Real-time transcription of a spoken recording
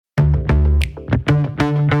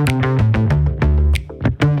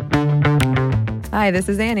Hi, this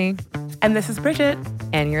is Annie. And this is Bridget.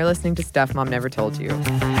 And you're listening to Stuff Mom Never Told You.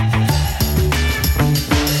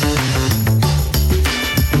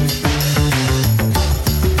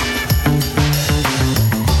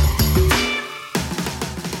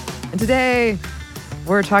 And today,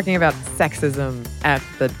 we're talking about sexism at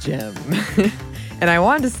the gym. And I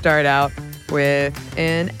wanted to start out with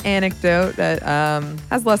an anecdote that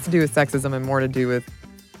has less to do with sexism and more to do with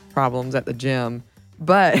problems at the gym.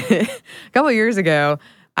 But a couple of years ago,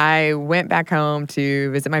 I went back home to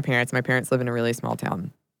visit my parents. My parents live in a really small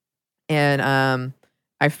town. And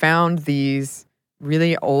I found these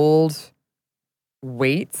really old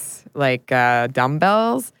weights, like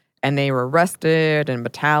dumbbells, and they were rusted and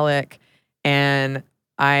metallic. And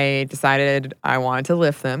I decided I wanted to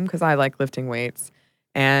lift them because I like lifting weights.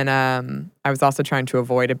 And I was also trying to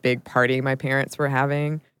avoid a big party my parents were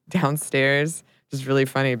having downstairs. Which is really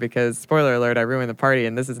funny because, spoiler alert, I ruined the party,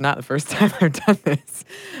 and this is not the first time I've done this.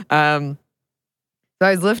 So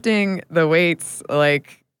I was lifting the weights,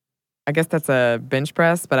 like, I guess that's a bench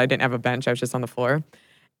press, but I didn't have a bench. I was just on the floor.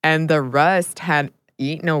 And the rust had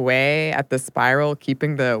eaten away at the spiral,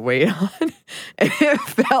 keeping the weight on. And it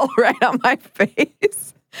fell right on my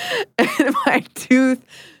face. And my tooth,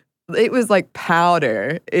 it was like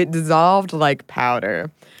powder. It dissolved like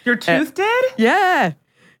powder. Your tooth did? Yeah.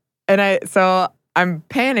 And I'm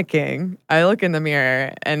panicking. I look in the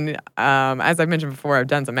mirror, and as I mentioned before, I've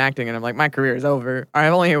done some acting, and I'm like, my career is over. I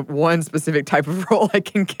only have one specific type of role I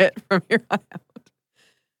can get from here on out.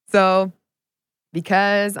 So,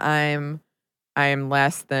 because I'm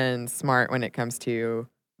less than smart when it comes to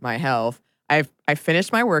my health, I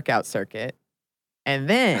finished my workout circuit, and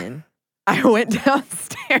then I went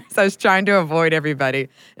downstairs. I was trying to avoid everybody,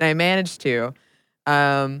 and I managed to.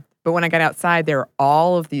 But when I got outside, there were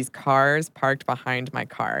all of these cars parked behind my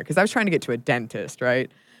car because I was trying to get to a dentist,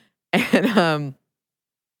 right? And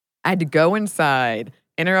I had to go inside,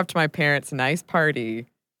 interrupt my parents' nice party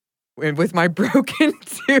with my broken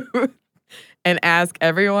tooth, and ask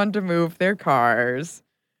everyone to move their cars.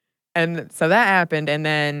 And so that happened. And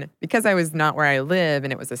then because I was not where I live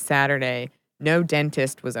and it was a Saturday, no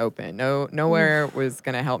dentist was open. Nowhere was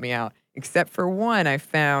going to help me out except for one I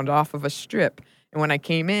found off of a strip. And when I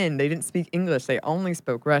came in, they didn't speak English. They only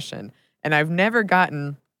spoke Russian. And I've never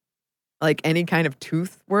gotten like any kind of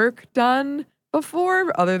tooth work done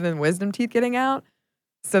before other than wisdom teeth getting out.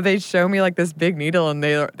 So they show me like this big needle and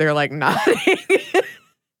they're like nodding.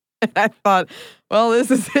 And I thought, well,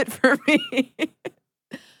 this is it for me.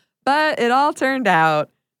 But it all turned out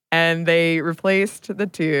and they replaced the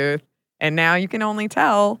tooth. And now you can only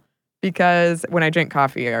tell because when I drink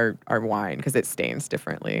coffee or wine because it stains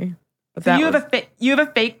differently. But so you have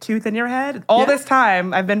a fake tooth in your head? All this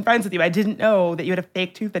time I've been friends with you, I didn't know that you had a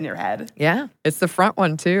fake tooth in your head. Yeah, it's the front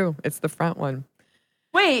one too. It's the front one.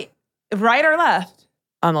 Wait, right or left?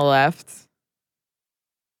 On the left.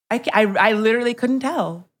 I literally couldn't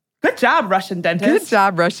tell. Good job, Russian dentist. Good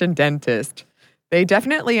job, Russian dentist. They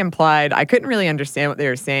definitely implied, I couldn't really understand what they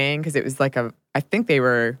were saying because it was like I think they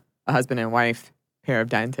were a husband and wife pair of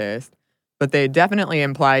dentists. But they definitely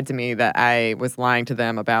implied to me that I was lying to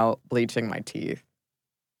them about bleaching my teeth.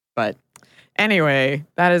 But anyway,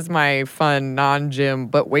 that is my fun non-gym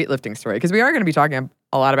but weightlifting story. Because we are going to be talking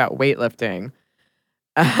a lot about weightlifting.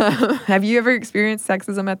 Have you ever experienced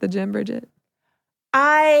sexism at the gym, Bridget?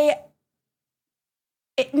 I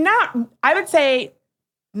would say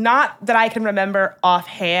not that I can remember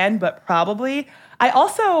offhand, but probably.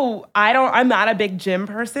 I'm not a big gym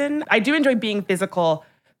person. I do enjoy being physical,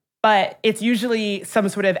 but it's usually some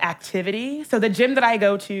sort of activity. So the gym that I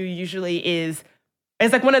go to usually is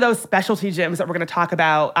like one of those specialty gyms that we're going to talk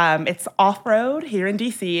about. It's off-road here in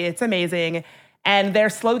DC. It's amazing. And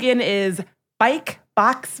their slogan is Bike,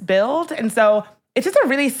 Box, Build. And so it's just a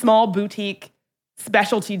really small boutique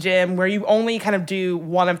specialty gym where you only kind of do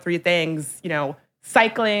one of three things,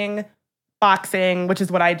 cycling, boxing, which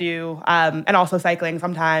is what I do, and also cycling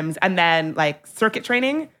sometimes, and then like circuit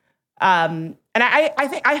training. And I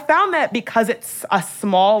think I found that because it's a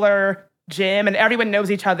smaller gym and everyone knows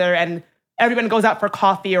each other and everyone goes out for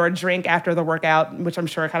coffee or a drink after the workout, which I'm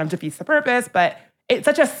sure kind of defeats the purpose, but it's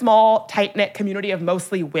such a small, tight-knit community of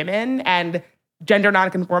mostly women and gender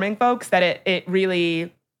non-conforming folks that it's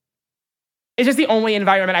just the only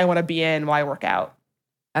environment I want to be in while I work out.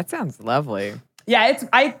 That sounds lovely. Yeah,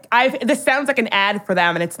 this sounds like an ad for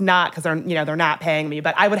them, and it's not because they're not paying me,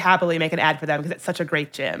 but I would happily make an ad for them because it's such a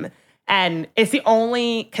great gym. And it's the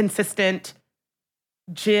only consistent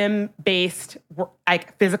gym-based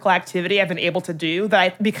like physical activity I've been able to do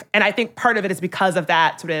and I think part of it is because of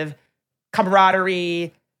that sort of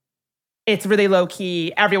camaraderie. It's really low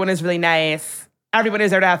key. Everyone is really nice. everyone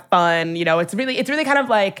is there to have fun. It's really kind of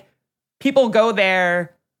like people go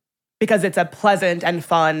there because it's a pleasant and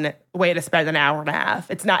fun way to spend an hour and a half.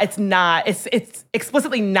 It's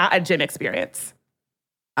explicitly not a gym experience.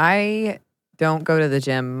 I don't go to the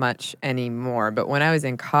gym much anymore, but when I was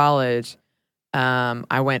in college,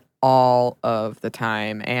 I went all of the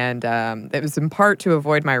time, and it was in part to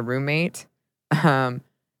avoid my roommate,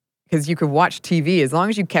 because you could watch TV as long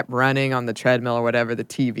as you kept running on the treadmill or whatever. The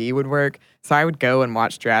TV would work, so I would go and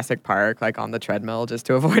watch Jurassic Park like on the treadmill just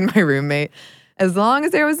to avoid my roommate. As long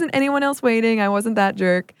as there wasn't anyone else waiting, I wasn't that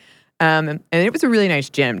jerk. And it was a really nice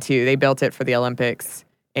gym too. They built it for the Olympics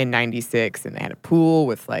in '96, and they had a pool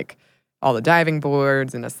with like all the diving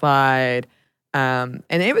boards and a slide. And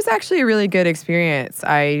it was actually a really good experience.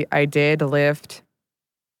 I did lift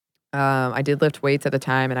weights at the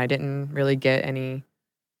time, and I didn't really get any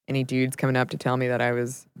dudes coming up to tell me that I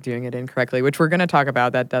was doing it incorrectly, which we're going to talk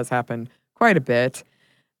about. That does happen quite a bit.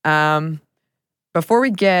 Before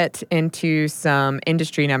we get into some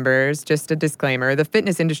industry numbers, just a disclaimer: the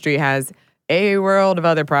fitness industry has a world of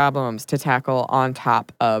other problems to tackle on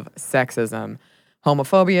top of sexism.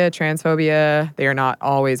 Homophobia, transphobia, they are not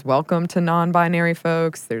always welcome to non-binary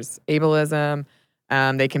folks. There's ableism.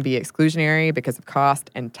 They can be exclusionary because of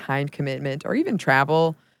cost and time commitment or even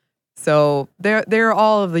travel. So there are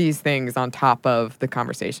all of these things on top of the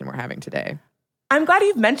conversation we're having today. I'm glad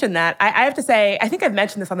you've mentioned that. I have to say, I think I've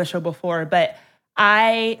mentioned this on the show before, but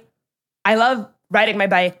I love riding my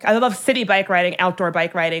bike. I love city bike riding, outdoor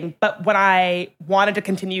bike riding. But when I wanted to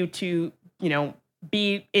continue to,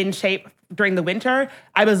 be in shape during the winter,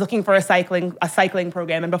 I was looking for a cycling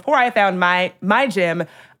program. And before I found my gym,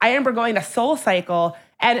 I remember going to Soul Cycle,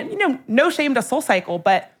 and no shame to Soul Cycle,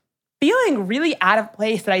 but feeling really out of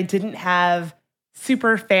place that I didn't have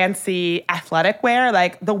super fancy athletic wear.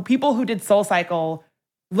 Like the people who did Soul Cycle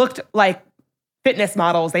looked like fitness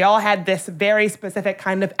models. They all had this very specific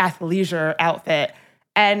kind of athleisure outfit.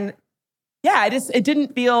 And yeah, it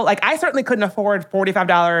didn't feel like I certainly couldn't afford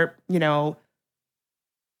 $45,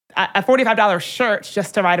 a $45 shirt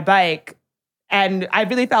just to ride a bike. And I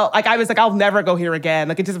really felt like I was like, I'll never go here again.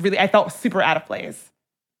 Like I felt super out of place.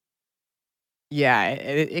 Yeah,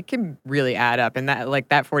 it can really add up. And that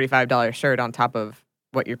 $45 shirt on top of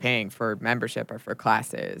what you're paying for membership or for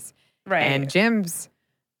classes. Right. And gyms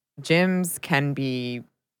can be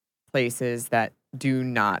places that do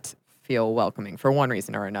not feel welcoming for one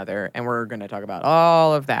reason or another. And we're going to talk about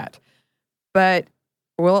all of that. But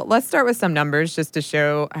let's start with some numbers just to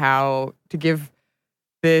show how to give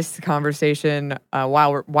this conversation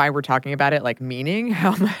why we're talking about it, like meaning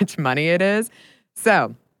how much money it is.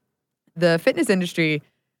 So the fitness industry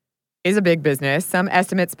is a big business. Some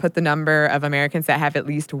estimates put the number of Americans that have at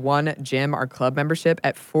least one gym or club membership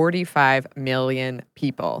at 45 million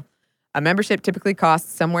people. A membership typically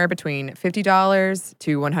costs somewhere between $50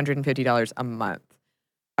 to $150 a month.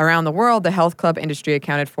 Around the world, the health club industry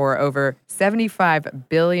accounted for over $75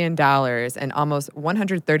 billion and almost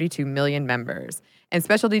 132 million members. And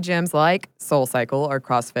specialty gyms like SoulCycle or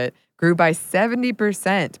CrossFit grew by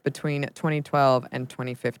 70% between 2012 and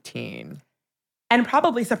 2015. And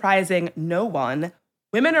probably surprising no one,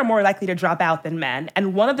 women are more likely to drop out than men.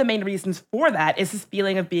 And one of the main reasons for that is this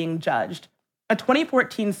feeling of being judged. A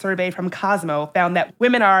 2014 survey from Cosmo found that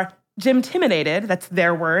women are gym-timidation, that's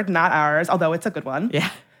their word, not ours, although it's a good one. Yeah.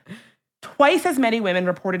 Twice as many women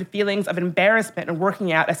reported feelings of embarrassment in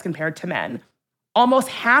working out as compared to men. Almost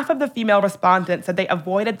half of the female respondents said they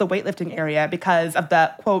avoided the weightlifting area because of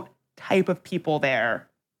the, quote, type of people there.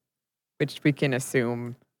 Which we can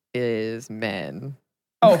assume is men.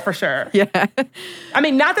 Oh, for sure. Yeah. I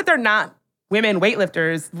mean, not that they're not women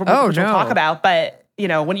weightlifters, which we'll talk about, but,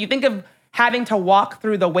 when you think of having to walk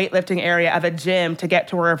through the weightlifting area of a gym to get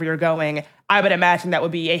to wherever you're going, I would imagine that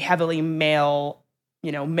would be a heavily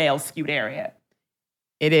male-skewed area.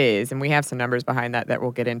 It is, and we have some numbers behind that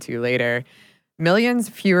we'll get into later. Millions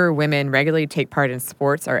fewer women regularly take part in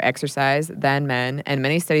sports or exercise than men, and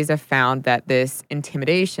many studies have found that this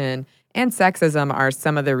intimidation and sexism are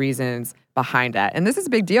some of the reasons behind that. And this is a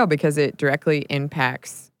big deal because it directly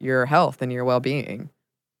impacts your health and your well-being.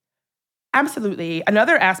 Absolutely.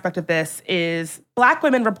 Another aspect of this is Black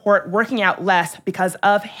women report working out less because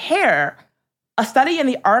of hair. A study in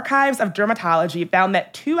the Archives of Dermatology found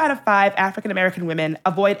that 2 out of 5 African-American women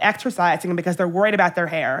avoid exercising because they're worried about their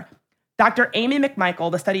hair. Dr. Amy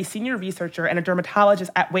McMichael, the study's senior researcher and a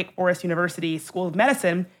dermatologist at Wake Forest University School of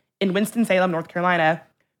Medicine in Winston-Salem, North Carolina,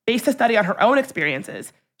 based the study on her own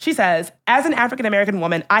experiences. She says, as an African-American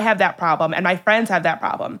woman, I have that problem and my friends have that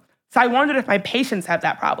problem. So I wondered if my patients have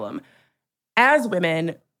that problem. As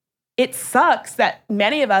women, it sucks that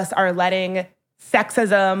many of us are letting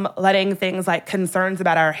sexism, letting things like concerns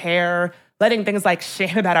about our hair, letting things like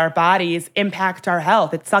shame about our bodies impact our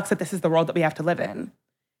health. It sucks that this is the world that we have to live in.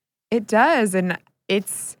 It does. And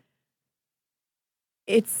it's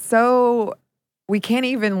so, we can't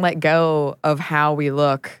even let go of how we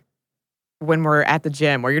look when we're at the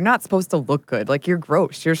gym, where you're not supposed to look good. Like, you're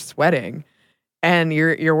gross, you're sweating, and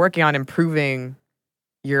you're working on improving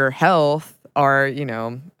your health, or,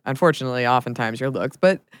 unfortunately, oftentimes your looks,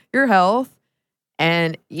 but your health.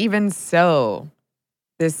 And even so,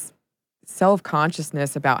 this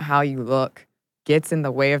self-consciousness about how you look gets in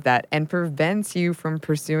the way of that and prevents you from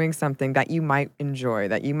pursuing something that you might enjoy,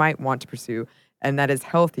 that you might want to pursue, and that is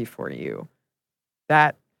healthy for you.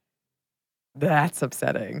 That's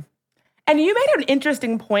upsetting. And you made an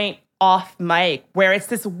interesting point off mic where it's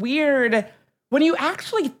this weird, when you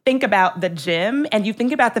actually think about the gym and you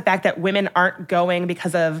think about the fact that women aren't going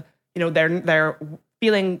because of, they're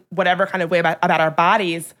feeling whatever kind of way about our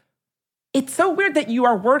bodies, it's so weird that you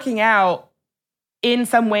are working out in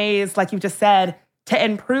some ways, like you just said, to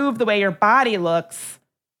improve the way your body looks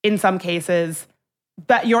in some cases,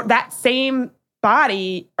 but that same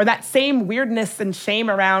body or that same weirdness and shame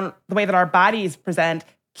around the way that our bodies present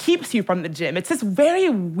keeps you from the gym. It's this very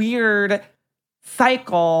weird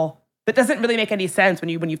cycle that doesn't really make any sense when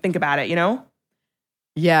you think about it,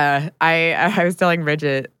 Yeah, I was telling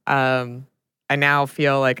Bridget, I now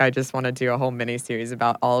feel like I just want to do a whole mini series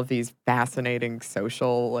about all of these fascinating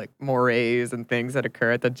social mores and things that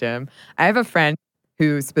occur at the gym. I have a friend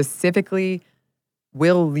who specifically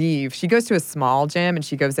will leave. She goes to a small gym and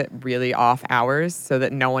she goes at really off hours so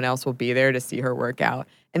that no one else will be there to see her work out.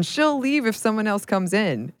 And she'll leave if someone else comes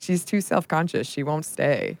in. She's too self-conscious. She won't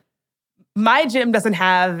stay. My gym doesn't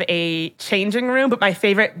have a changing room, but my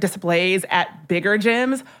favorite displays at bigger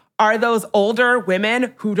gyms are those older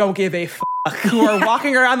women who don't give a fuck, who are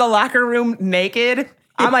walking around the locker room naked.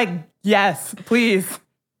 I'm like, yes, please,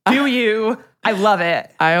 do you. I love it.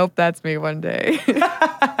 I hope that's me one day.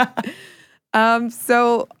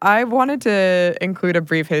 So I wanted to include a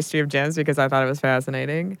brief history of gyms because I thought it was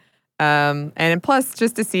fascinating. And plus,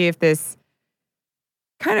 just to see if this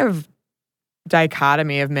kind of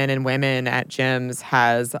dichotomy of men and women at gyms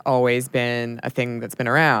has always been a thing that's been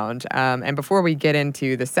around. And before we get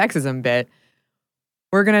into the sexism bit,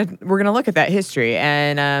 we're gonna look at that history.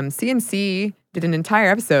 And CNC did an entire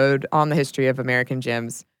episode on the history of American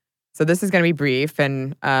gyms. So this is gonna be brief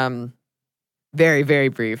and very, very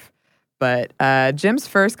brief. But gyms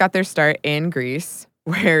first got their start in Greece,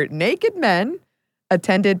 where naked men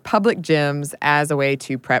attended public gyms as a way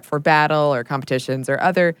to prep for battle or competitions or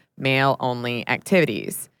other male-only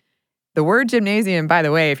activities. The word gymnasium, by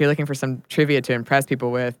the way, if you're looking for some trivia to impress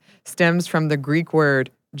people with, stems from the Greek word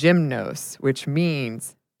gymnos, which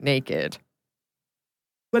means naked.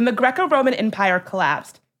 When the Greco-Roman Empire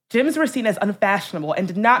collapsed, gyms were seen as unfashionable and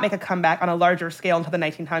did not make a comeback on a larger scale until the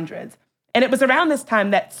 1900s. And it was around this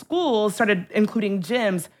time that schools started including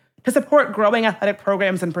gyms to support growing athletic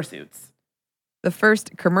programs and pursuits. The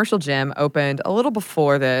first commercial gym opened a little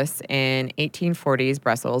before this in 1840s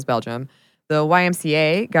Brussels, Belgium. The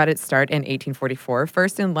YMCA got its start in 1844,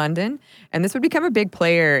 first in London, and this would become a big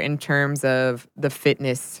player in terms of the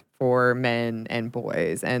fitness for men and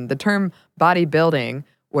boys. And the term bodybuilding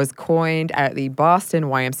was coined at the Boston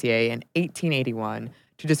YMCA in 1881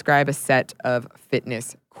 to describe a set of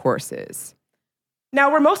fitness courses.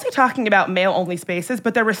 Now, we're mostly talking about male-only spaces,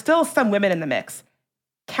 but there were still some women in the mix.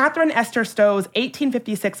 Catherine Esther Stowe's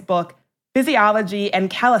 1856 book, Physiology and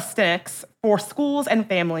Calisthenics for Schools and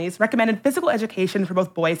Families, recommended physical education for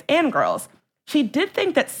both boys and girls. She did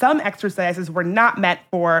think that some exercises were not meant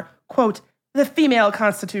for, quote, the female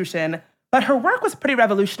constitution, but her work was pretty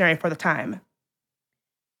revolutionary for the time.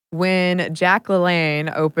 When Jack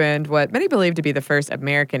LaLanne opened what many believe to be the first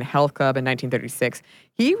American health club in 1936,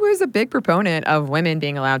 he was a big proponent of women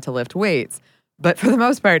being allowed to lift weights. But for the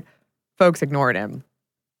most part, folks ignored him.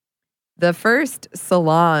 The first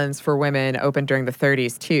salons for women opened during the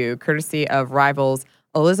 30s, too, courtesy of rivals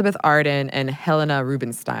Elizabeth Arden and Helena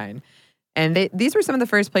Rubinstein. And these were some of the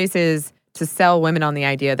first places to sell women on the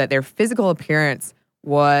idea that their physical appearance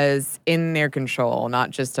was in their control,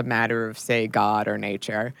 not just a matter of, say, God or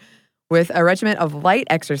nature. With a regimen of light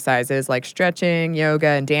exercises like stretching, yoga,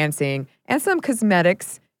 and dancing, and some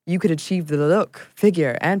cosmetics, you could achieve the look,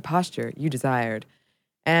 figure, and posture you desired.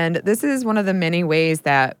 And this is one of the many ways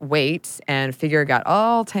that weight and figure got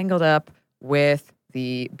all tangled up with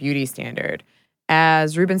the beauty standard.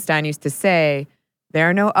 As Rubinstein used to say, there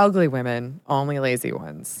are no ugly women, only lazy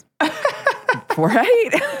ones.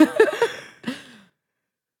 Right?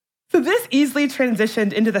 So This easily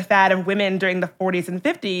transitioned into the fad of women during the 40s and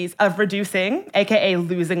 50s of reducing, aka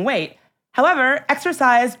losing weight. However,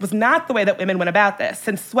 exercise was not the way that women went about this,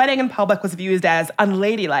 since sweating in public was viewed as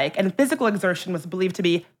unladylike and physical exertion was believed to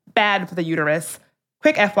be bad for the uterus.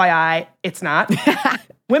 Quick FYI, it's not.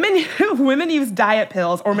 Women used diet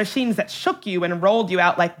pills or machines that shook you and rolled you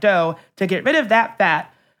out like dough to get rid of that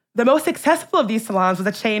fat. The most successful of these salons was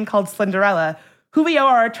a chain called Slenderella, who we owe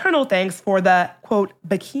our eternal thanks for the, quote,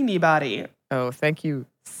 bikini body. Oh, thank you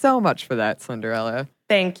so much for that, Slenderella.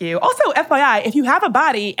 Thank you. Also, FYI, if you have a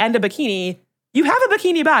body and a bikini, you have a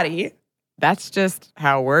bikini body. That's just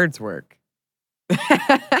how words work.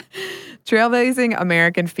 Trailblazing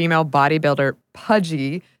American female bodybuilder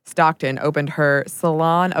Pudgy Stockton opened her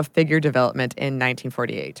Salon of Figure Development in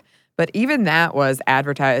 1948. But even that was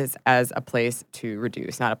advertised as a place to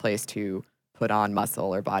reduce, not a place to put on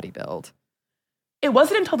muscle or body build. It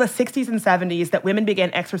wasn't until the 60s and 70s that women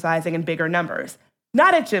began exercising in bigger numbers.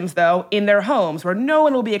 Not at gyms, though, in their homes, where no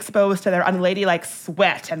one will be exposed to their unladylike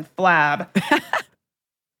sweat and flab.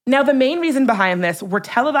 Now, the main reason behind this were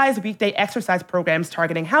televised weekday exercise programs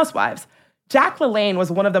targeting housewives. Jack LaLanne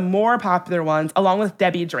was one of the more popular ones, along with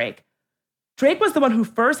Debbie Drake. Drake was the one who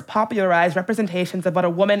first popularized representations of what a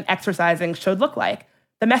woman exercising should look like.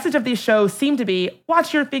 The message of these shows seemed to be,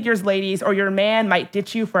 watch your figures, ladies, or your man might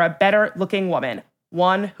ditch you for a better-looking woman,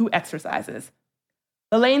 one who exercises.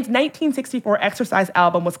 LaLanne's 1964 exercise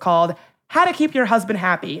album was called How to Keep Your Husband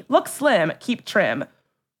Happy, Look Slim, Keep Trim,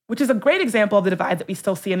 which is a great example of the divide that we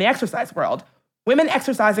still see in the exercise world. Women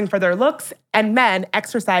exercising for their looks and men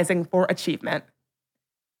exercising for achievement.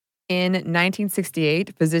 In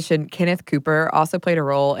 1968, physician Kenneth Cooper also played a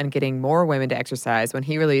role in getting more women to exercise when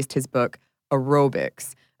he released his book,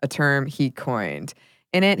 Aerobics, a term he coined.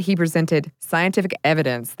 In it, he presented scientific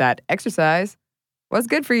evidence that exercise was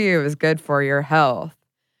good for you, it was good for your health.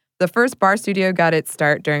 The first barre studio got its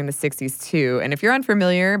start during the 60s too, and if you're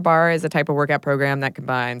unfamiliar, barre is a type of workout program that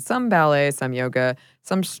combines some ballet, some yoga,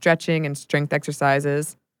 some stretching and strength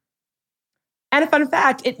exercises. And a fun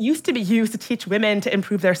fact, it used to be used to teach women to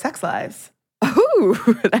improve their sex lives. Ooh,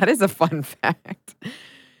 that is a fun fact.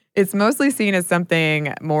 It's mostly seen as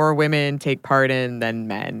something more women take part in than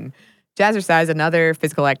men. Jazzercise, another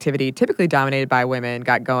physical activity typically dominated by women,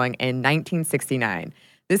 got going in 1969.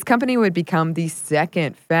 This company would become the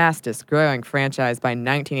second fastest growing franchise by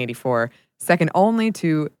 1984, second only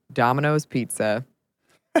to Domino's Pizza.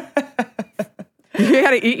 You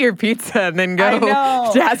gotta eat your pizza and then go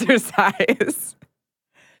jazzercise.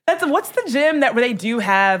 What's the gym where they do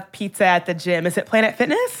have pizza at the gym? Is it Planet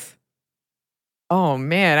Fitness? Oh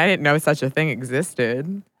man, I didn't know such a thing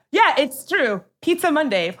existed. Yeah, it's true. Pizza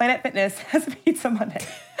Monday. Planet Fitness has Pizza Monday.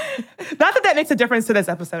 Not that makes a difference to this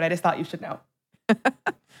episode. I just thought you should know.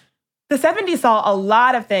 The 70s saw a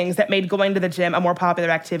lot of things that made going to the gym a more popular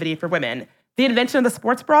activity for women. The invention of the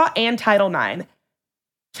sports bra and Title IX.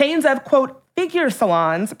 Chains of, quote, figure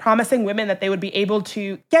salons promising women that they would be able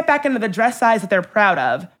to get back into the dress size that they're proud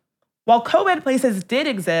of. While co-ed places did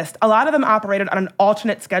exist, a lot of them operated on an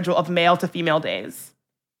alternate schedule of male to female days.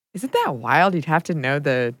 Isn't that wild? You'd have to know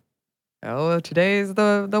today's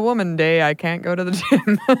the woman day. I can't go to the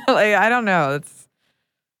gym. I don't know. It's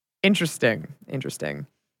interesting.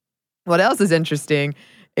 What else is interesting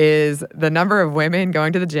is the number of women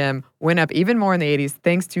going to the gym went up even more in the 80s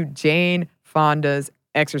thanks to Jane Fonda's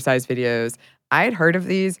exercise videos. I had heard of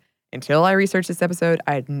these until I researched this episode.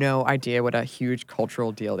 I had no idea what a huge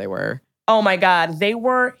cultural deal they were. Oh my God, they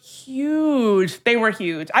were huge.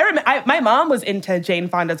 I remember my mom was into Jane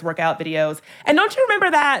Fonda's workout videos. And don't you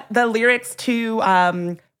remember the lyrics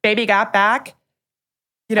to Baby Got Back?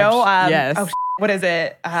 Yes. What is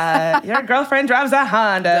it? Your girlfriend drives a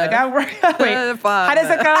Honda. Wait, how does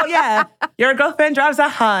it go? Yeah. Your girlfriend drives a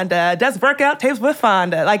Honda, does workout tapes with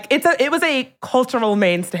Fonda. It was a cultural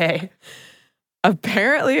mainstay.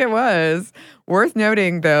 Apparently it was. Worth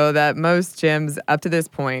noting, though, that most gyms up to this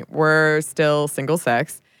point were still single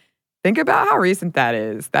sex. Think about how recent that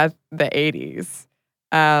is. That's the 80s.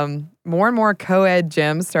 More and more co-ed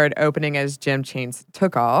gyms started opening as gym chains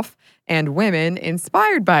took off, and women,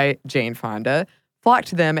 inspired by Jane Fonda, flocked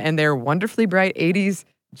to them in their wonderfully bright 80s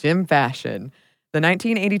gym fashion. The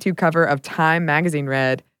 1982 cover of Time magazine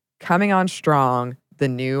read, "Coming on Strong, the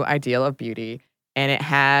New Ideal of Beauty." And it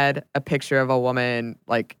had a picture of a woman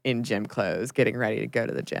in gym clothes getting ready to go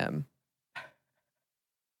to the gym.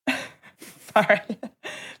 Sorry.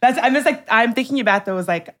 I'm thinking about those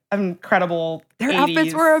incredible Their 80s.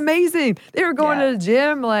 outfits were amazing. They were going to the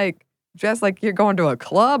gym dressed like you're going to a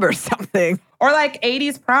club or something. Or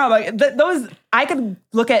 80s prom. Those I could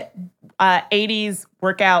look at 80s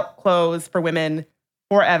workout clothes for women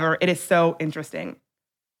forever. It is so interesting.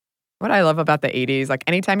 What I love about the 80s, like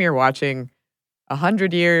anytime you're watching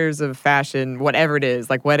 100 years of fashion, whatever it is,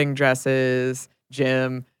 like wedding dresses,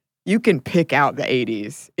 gym, you can pick out the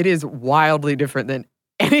 80s. It is wildly different than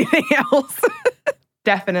anything else.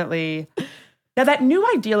 Definitely. Now, that new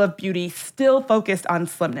ideal of beauty still focused on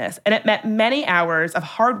slimness, and it meant many hours of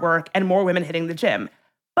hard work and more women hitting the gym.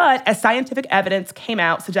 But as scientific evidence came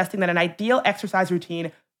out suggesting that an ideal exercise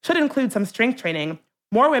routine should include some strength training,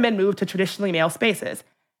 more women moved to traditionally male spaces.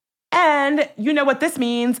 And you know what this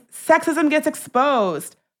means. Sexism gets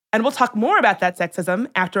exposed. And we'll talk more about that sexism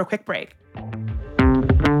after a quick break.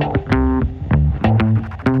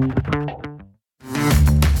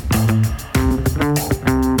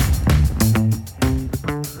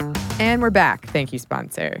 And we're back. Thank you,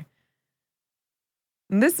 sponsor.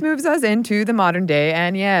 And this moves us into the modern day,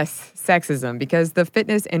 and yes, sexism, because the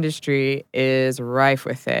fitness industry is rife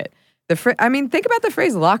with it. Think about the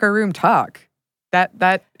phrase locker room talk.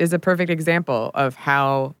 That is a perfect example of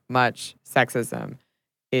how much sexism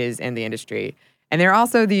is in the industry. And there are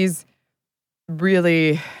also these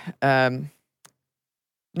really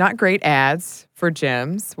not great ads for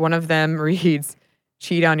gyms. One of them reads,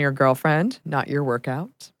 "Cheat on your girlfriend, not your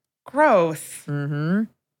workout." Gross. Mm-hmm.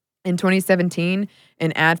 In 2017,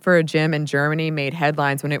 an ad for a gym in Germany made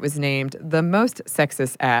headlines when it was named the most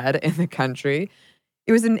sexist ad in the country.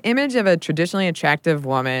 It was an image of a traditionally attractive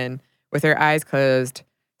woman with her eyes closed,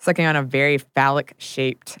 sucking on a very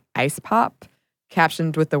phallic-shaped ice pop,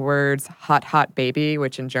 captioned with the words "hot, hot baby,"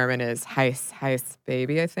 which in German is heiß, heiß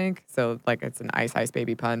baby, I think. So, like, it's an ice, ice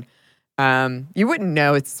baby pun. You wouldn't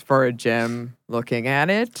know it's for a gym looking at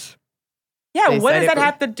it. Yeah, what does that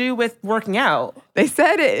have to do with working out? They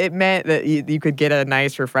said it meant that you could get a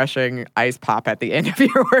nice, refreshing ice pop at the end of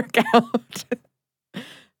your workout.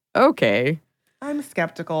 Okay. I'm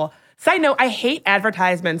skeptical. Side note, I hate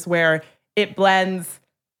advertisements where it blends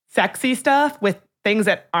sexy stuff with things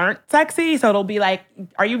that aren't sexy. So it'll be like,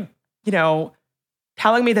 are you,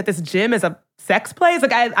 telling me that this gym is a sex place?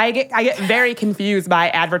 Like I get very confused by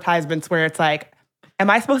advertisements where it's like, am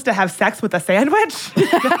I supposed to have sex with a sandwich? Do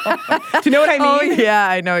you know what I mean? Oh, yeah,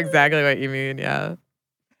 I know exactly what you mean, yeah.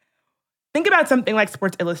 Think about something like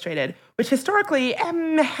Sports Illustrated, which historically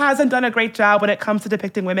hasn't done a great job when it comes to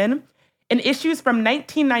depicting women. In issues from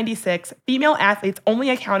 1996, female athletes only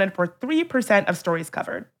accounted for 3% of stories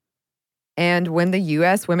covered. And when the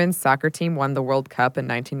U.S. women's soccer team won the World Cup in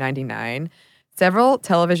 1999, several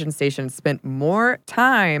television stations spent more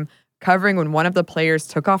time covering when one of the players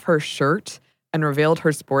took off her shirt and revealed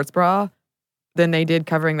her sports bra than they did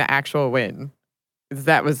covering the actual win.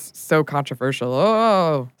 That was so controversial.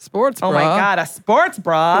 Oh, sports bra. Oh my God, a sports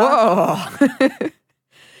bra. Whoa.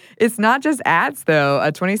 It's not just ads, though.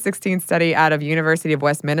 A 2016 study out of University of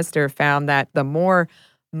Westminster found that the more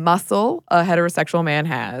muscle a heterosexual man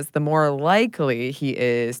has, the more likely he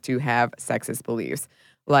is to have sexist beliefs,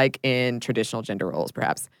 like in traditional gender roles,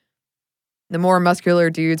 perhaps. The more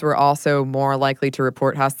muscular dudes were also more likely to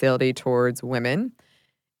report hostility towards women.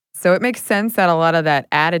 So it makes sense that a lot of that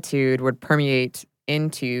attitude would permeate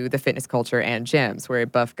into the fitness culture and gyms, where a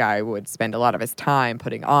buff guy would spend a lot of his time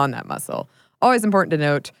putting on that muscle. Always important to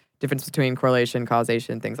note difference between correlation,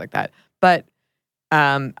 causation, things like that. But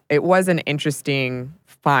it was an interesting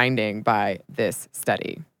finding by this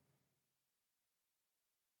study.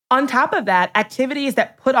 On top of that, activities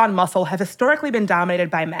that put on muscle have historically been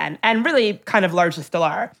dominated by men, and really kind of largely still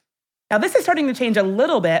are. Now, this is starting to change a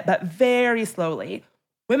little bit, but very slowly.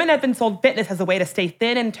 Women have been sold fitness as a way to stay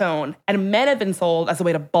thin and toned, and men have been sold as a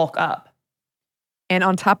way to bulk up. And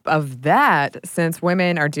on top of that, since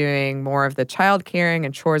women are doing more of the child caring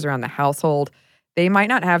and chores around the household, they might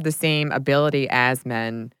not have the same ability as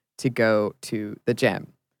men to go to the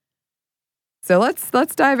gym. So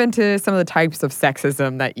let's dive into some of the types of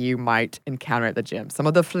sexism that you might encounter at the gym, some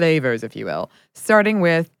of the flavors, if you will, starting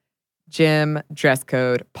with gym dress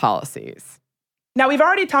code policies. Now, we've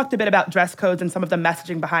already talked a bit about dress codes and some of the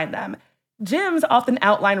messaging behind them. Gyms often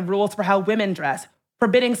outline rules for how women dress,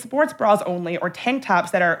 forbidding sports bras only or tank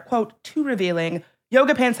tops that are, quote, too revealing,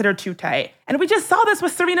 yoga pants that are too tight. And we just saw this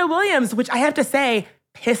with Serena Williams, which I have to say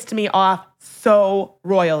pissed me off so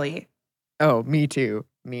royally. Oh, me too.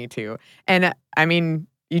 Me too. And I mean,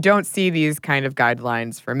 you don't see these kind of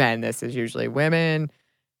guidelines for men. This is usually women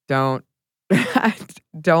don't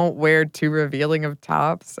wear too revealing of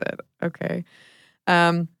tops. Okay.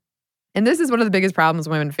 And this is one of the biggest problems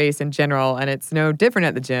women face in general, and it's no different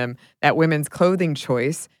at the gym, that women's clothing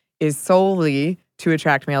choice is solely to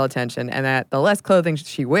attract male attention, and that the less clothing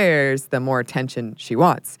she wears, the more attention she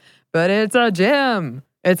wants. But it's a gym.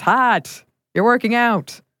 It's hot. You're working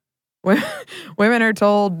out. Women are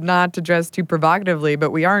told not to dress too provocatively,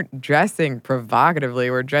 but we aren't dressing provocatively.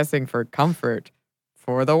 We're dressing for comfort,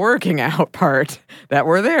 for the working out part that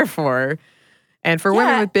we're there for. And for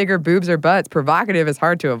women Yeah. with bigger boobs or butts, provocative is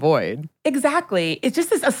hard to avoid. Exactly. It's just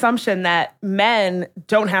this assumption that men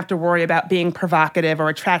don't have to worry about being provocative or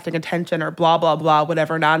attracting attention or blah, blah, blah,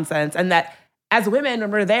 whatever nonsense. And that as women, when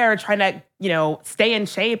we're there trying to, stay in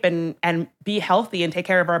shape and be healthy and take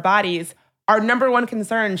care of our bodies, our number one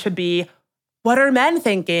concern should be, what are men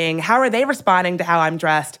thinking? How are they responding to how I'm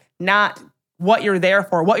dressed? Not what you're there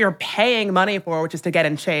for, what you're paying money for, which is to get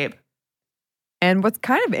in shape. And what's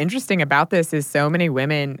kind of interesting about this is so many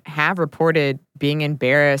women have reported being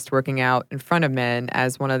embarrassed working out in front of men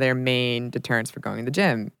as one of their main deterrents for going to the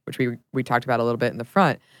gym, which we talked about a little bit in the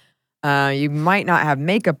front. You might not have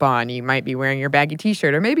makeup on. You might be wearing your baggy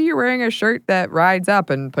t-shirt, or maybe you're wearing a shirt that rides up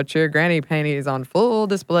and puts your granny panties on full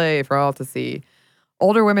display for all to see.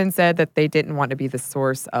 Older women said that they didn't want to be the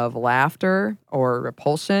source of laughter or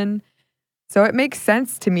repulsion. So it makes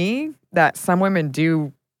sense to me that some women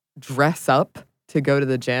do dress up to go to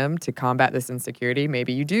the gym to combat this insecurity.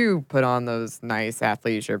 Maybe you do put on those nice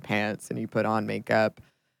athleisure pants and you put on makeup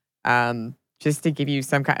just to give you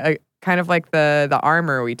some kind of like the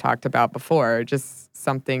armor we talked about before, just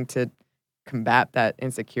something to combat that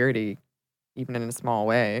insecurity, even in a small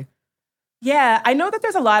way. Yeah, I know that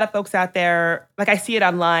there's a lot of folks out there, like I see it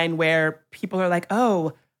online, where people are like,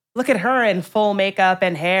 oh, look at her in full makeup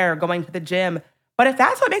and hair going to the gym. But if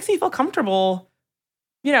that's what makes you feel comfortable,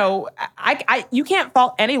 you can't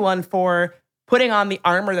fault anyone for putting on the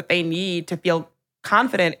armor that they need to feel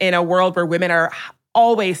confident in a world where women are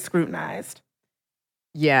always scrutinized.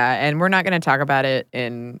 Yeah, and we're not going to talk about it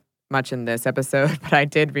much in this episode, but I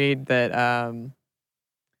did read that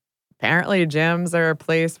apparently gyms are a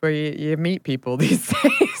place where you meet people these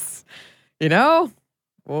days. Well,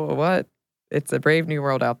 what? It's a brave new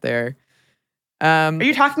world out there. Are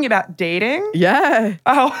you talking about dating? Yeah.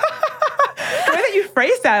 Oh. The way that you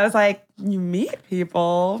phrased that, I was like, you meet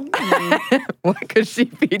people. What could she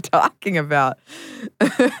be talking about?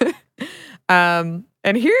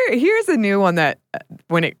 And here's a new one that,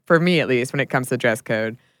 for me at least, when it comes to dress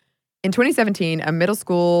code. In 2017, a middle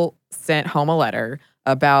school sent home a letter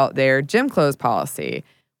about their gym clothes policy.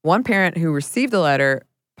 One parent who received the letter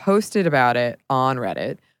posted about it on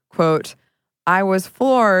Reddit, quote, I was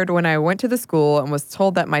floored when I went to the school and was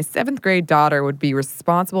told that my 7th grade daughter would be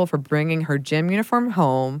responsible for bringing her gym uniform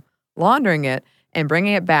home, laundering it, and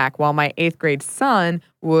bringing it back, while my 8th grade son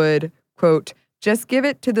would, quote, just give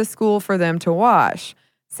it to the school for them to wash,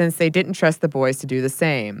 since they didn't trust the boys to do the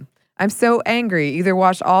same. I'm so angry. Either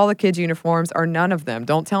wash all the kids' uniforms or none of them.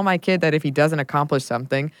 Don't tell my kid that if he doesn't accomplish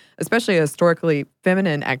something, especially a historically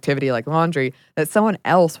feminine activity like laundry, that someone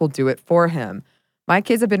else will do it for him. My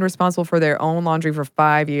kids have been responsible for their own laundry for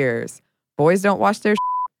 5 years. Boys don't wash their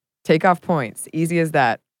take off points. Easy as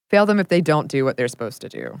that. Fail them if they don't do what they're supposed to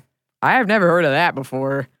do. I have never heard of that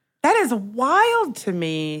before. That is wild to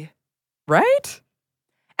me. Right?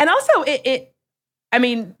 And also, I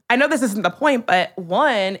mean, I know this isn't the point, but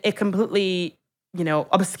one, it completely,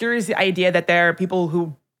 obscures the idea that there are people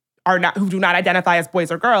who do not identify as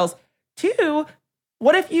boys or girls. Two,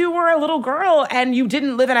 what if you were a little girl and you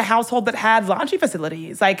didn't live in a household that had laundry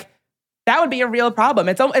facilities? Like, that would be a real problem.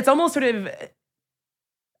 It's almost sort of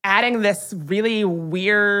adding this really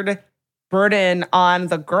weird burden on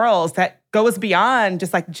the girls that goes beyond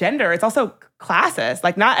just like gender. It's also classist.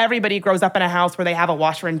 Like, not everybody grows up in a house where they have a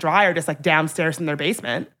washer and dryer just like downstairs in their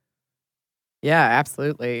basement. Yeah,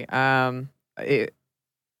 absolutely. My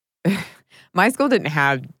school didn't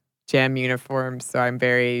have gym uniforms, so I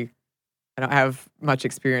don't have much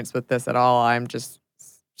experience with this at all. I'm just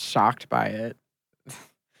shocked by it.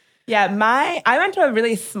 Yeah, I went to a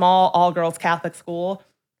really small all-girls Catholic school.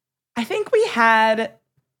 I think we had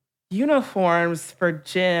uniforms for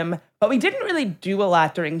gym, but we didn't really do a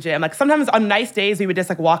lot during gym. Like, sometimes on nice days, we would just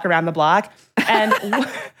like walk around the block. And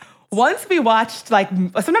once we watched,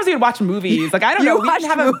 sometimes we would watch movies. Like, I don't know. We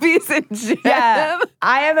watched movies in gym? Yeah.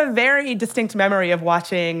 I have a very distinct memory of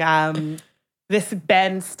watching this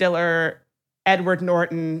Ben Stiller, Edward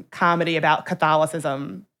Norton comedy about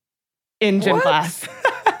Catholicism in gym class.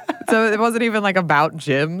 So it wasn't even like about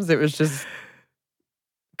gyms. It was just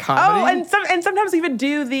comedy. Oh, and sometimes we would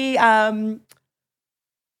do the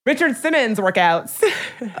Richard Simmons workouts.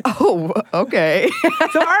 Oh, okay.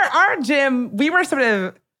 So our gym, we were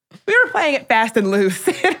playing it fast and loose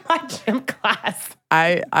in my gym class.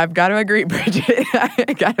 I've got to agree, Bridget.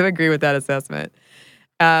 I got to agree with that assessment.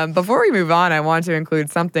 Before we move on, I want to include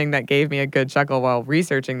something that gave me a good chuckle while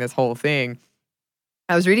researching this whole thing.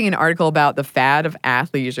 I was reading an article about the fad of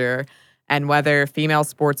athleisure and whether female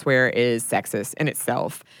sportswear is sexist in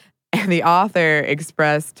itself. And the author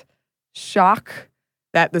expressed shock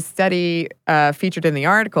that the study featured in the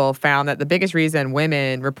article found that the biggest reason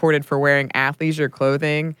women reported for wearing athleisure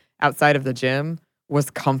clothing outside of the gym was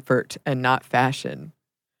comfort and not fashion.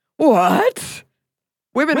 What?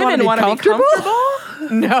 Women want to be comfortable?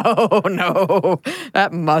 No.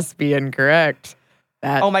 That must be incorrect.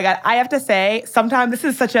 Oh my God. I have to say, sometimes this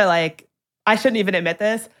is such a I shouldn't even admit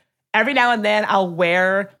this. Every now and then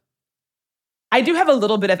I do have a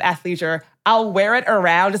little bit of athleisure. I'll wear it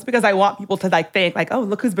around just because I want people to think oh,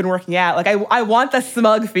 look who's been working out. I want the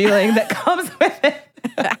smug feeling that comes with it.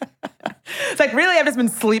 It's really, I've just been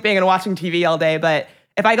sleeping and watching TV all day. But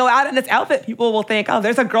if I go out in this outfit, people will think, oh,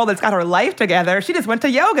 there's a girl that's got her life together. She just went to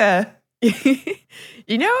yoga.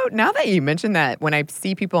 Now that you mention that, when I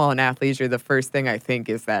see people in athleisure, the first thing I think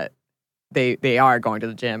is that they are going to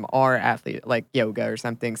the gym or athlete, like yoga or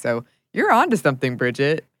something. So you're onto something,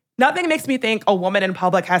 Bridget. Nothing makes me think a woman in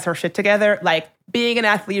public has her shit together, like being in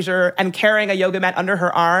athleisure and carrying a yoga mat under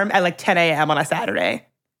her arm at 10 a.m. on a Saturday.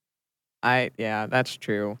 Yeah, that's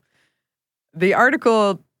true. The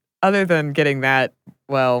article, other than getting that,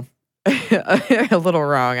 well, a little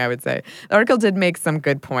wrong, I would say. The article did make some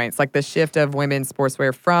good points, like the shift of women's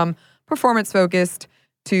sportswear from performance-focused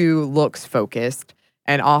to looks-focused,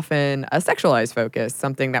 and often a sexualized focus,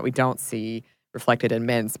 something that we don't see reflected in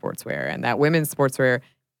men's sportswear, and that women's sportswear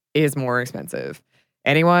is more expensive.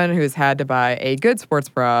 Anyone who's had to buy a good sports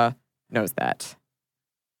bra knows that.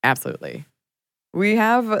 Absolutely. We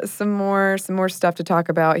have some more stuff to talk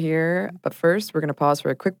about here, but first we're going to pause for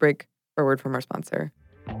a quick break for a word from our sponsor.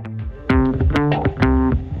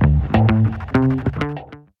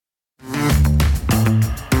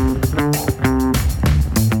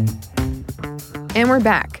 And we're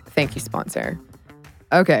back. Thank you, sponsor.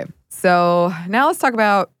 Okay, so now let's talk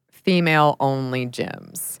about female-only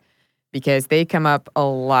gyms, because they come up a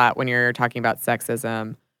lot when you're talking about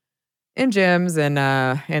sexism in gyms and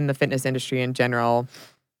in the fitness industry in general.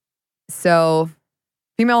 So,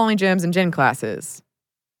 female-only gyms and gym classes,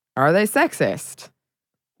 are they sexist?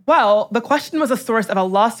 Well, the question was a source of a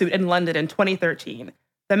lawsuit in London in 2013.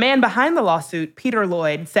 The man behind the lawsuit, Peter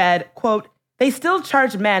Lloyd, said, quote, "They still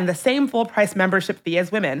charge men the same full-price membership fee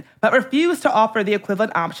as women, but refuse to offer the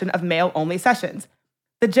equivalent option of male-only sessions.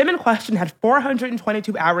 The gym in question had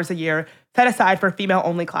 422 hours a year set aside for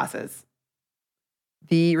female-only classes."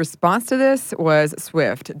 The response to this was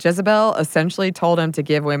swift. Jezebel essentially told him to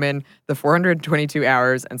give women the 422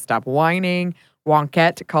 hours and stop whining.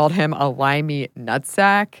 Wonkette called him a limey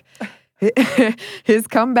nutsack. His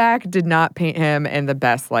comeback did not paint him in the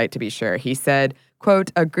best light, to be sure. He said,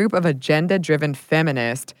 quote, "A group of agenda-driven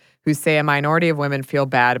feminists who say a minority of women feel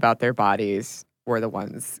bad about their bodies were the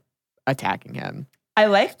ones attacking him." I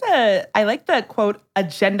like the quote,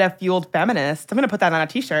 agenda-fueled feminist. I'm going to put that on a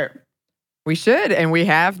t-shirt. We should, and we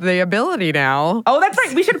have the ability now. Oh, that's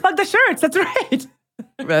right. We should plug the shirts. That's right.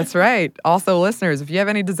 That's right. Also, listeners, if you have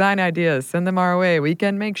any design ideas, send them our way. We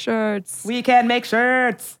can make shirts. We can make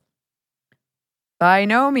shirts. By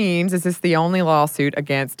no means is this the only lawsuit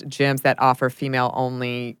against gyms that offer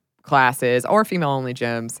female-only classes or female-only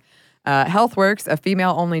gyms. HealthWorks, a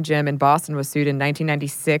female-only gym in Boston, was sued in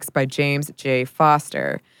 1996 by James J.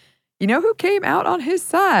 Foster. You know who came out on his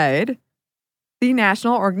side? The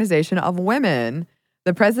National Organization of Women.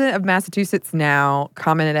 The president of Massachusetts now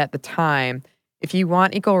commented at the time, "If you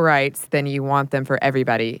want equal rights, then you want them for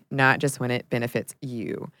everybody, not just when it benefits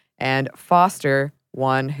you." And Foster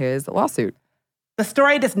won his lawsuit. The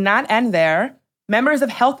story does not end there. Members of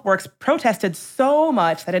HealthWorks protested so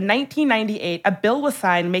much that in 1998, a bill was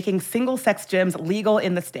signed making single-sex gyms legal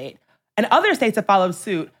in the state. And other states have followed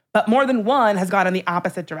suit, but more than one has gone in the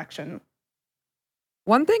opposite direction.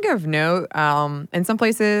 One thing of note, in some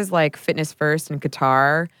places like Fitness First in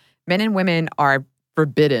Qatar, men and women are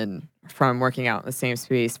forbidden from working out in the same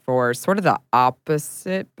space for sort of the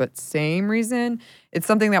opposite but same reason. It's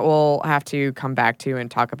something that we'll have to come back to and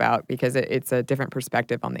talk about because it's a different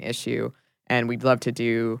perspective on the issue, and we'd love to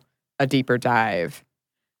do a deeper dive.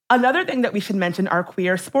 Another thing that we should mention are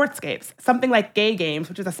queer sportscapes, something like Gay Games,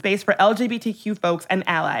 which is a space for LGBTQ folks and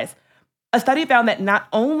allies. A study found that not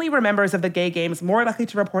only were members of the Gay Games more likely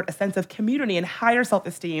to report a sense of community and higher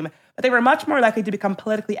self-esteem, but they were much more likely to become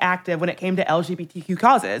politically active when it came to LGBTQ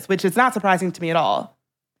causes, which is not surprising to me at all.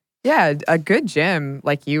 Yeah, a good gym,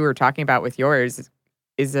 like you were talking about with yours,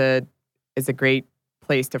 is a great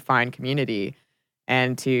place to find community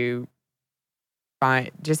and to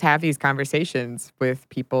just have these conversations with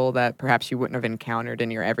people that perhaps you wouldn't have encountered in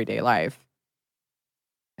your everyday life.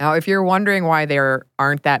 Now, if you're wondering why there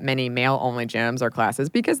aren't that many male-only gyms or classes,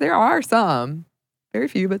 because there are some, very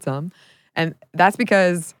few, but some, and that's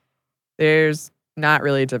because there's not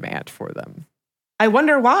really demand for them. I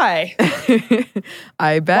wonder why.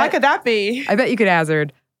 I Why could that be? bet you could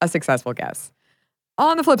hazard a successful guess.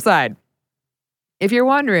 On the flip side, if you're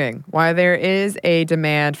wondering why there is a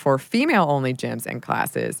demand for female-only gyms and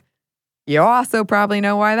classes, you also probably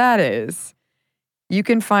know why that is. You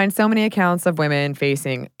can find so many accounts of women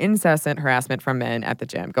facing incessant harassment from men at the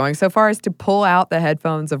gym, going so far as to pull out the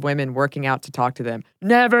headphones of women working out to talk to them.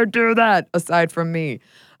 Never do that, aside from me.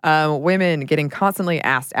 Women getting constantly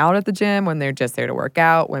asked out at the gym when they're just there to work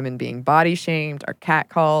out, women being body shamed or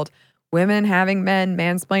catcalled, women having men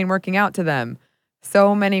mansplain working out to them.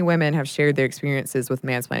 So many women have shared their experiences with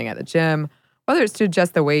mansplaining at the gym, whether it's to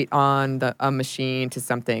adjust the weight on a machine to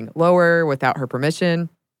something lower without her permission,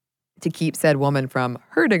 to keep said woman from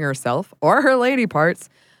hurting herself or her lady parts,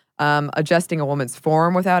 adjusting a woman's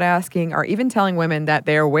form without asking, or even telling women that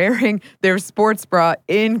they're wearing their sports bra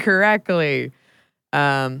incorrectly.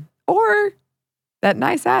 Or that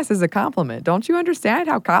nice ass is a compliment. Don't you understand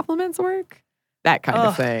how compliments work? That kind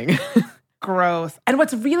of thing. Gross. And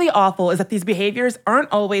what's really awful is that these behaviors aren't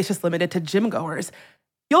always just limited to gym goers.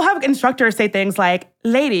 You'll have instructors say things like,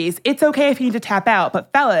 ladies, it's okay if you need to tap out,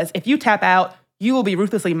 but fellas, if you tap out, you will be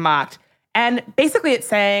ruthlessly mocked. And basically it's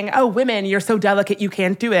saying, oh, women, you're so delicate, you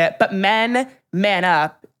can't do it. But men, man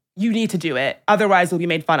up. You need to do it. Otherwise, you'll be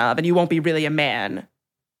made fun of and you won't be really a man.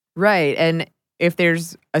 Right. And if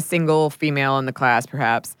there's a single female in the class,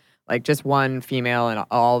 perhaps, like just one female and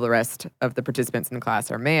all the rest of the participants in the class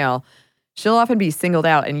are male, she'll often be singled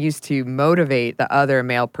out and used to motivate the other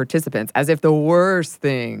male participants, as if the worst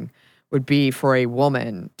thing would be for a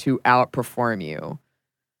woman to outperform you.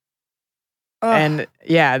 Ugh. And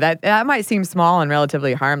yeah, that might seem small and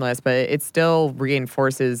relatively harmless, but it still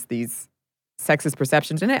reinforces these sexist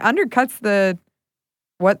perceptions, and it undercuts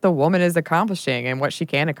what the woman is accomplishing and what she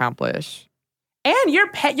can accomplish. And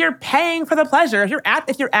you're paying for the pleasure. If you're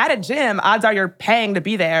at a gym, odds are you're paying to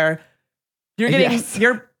be there.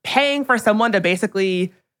 You're paying for someone to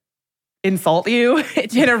basically insult you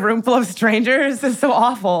in a room full of strangers. It's so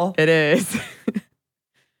awful. It is.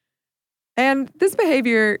 And this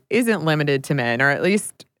behavior isn't limited to men, or at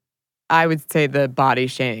least I would say the body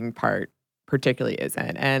shaming part particularly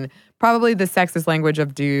isn't. And probably the sexist language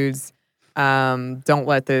of dudes, don't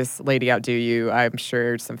let this lady outdo you. I'm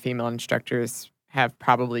sure some female instructors have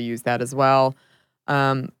probably used that as well.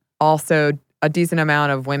 Also, a decent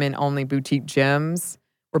amount of women-only boutique gyms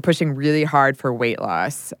were pushing really hard for weight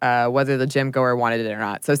loss, whether the gym goer wanted it or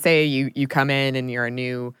not. So say you come in and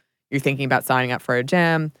you're thinking about signing up for a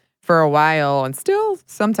gym for a while, and still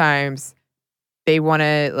sometimes they want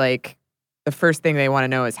to, like, the first thing they want to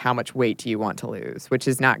know is how much weight do you want to lose, which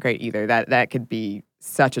is not great either. That could be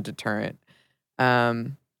such a deterrent.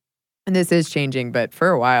 And this is changing, but for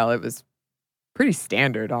a while it was pretty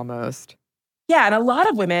standard almost. Yeah, and a lot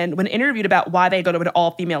of women, when interviewed about why they go to an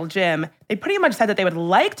all-female gym, they pretty much said that they would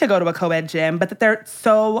like to go to a co-ed gym, but that they're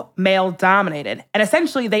so male-dominated. And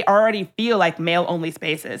essentially, they already feel like male-only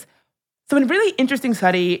spaces. So a really interesting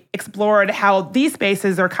study explored how these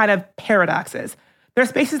spaces are kind of paradoxes. They're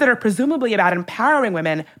spaces that are presumably about empowering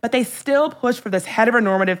women, but they still push for this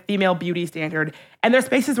heteronormative female beauty standard. And they're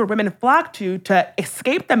spaces where women flock to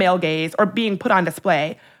escape the male gaze or being put on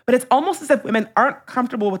display. But it's almost as if women aren't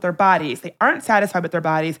comfortable with their bodies. They aren't satisfied with their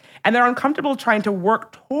bodies, and they're uncomfortable trying to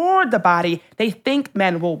work toward the body they think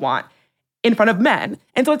men will want in front of men.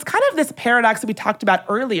 And so it's kind of this paradox that we talked about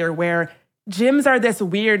earlier, where gyms are this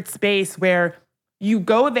weird space where you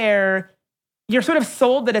go there, you're sort of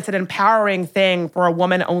sold that it's an empowering thing for a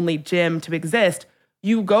woman-only gym to exist.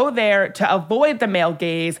 You go there to avoid the male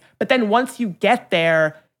gaze, but then once you get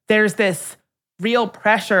there, there's this real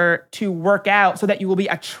pressure to work out so that you will be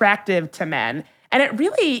attractive to men. And it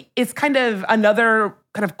really is kind of another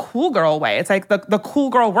kind of cool girl way. It's like the cool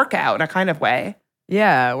girl workout in a kind of way.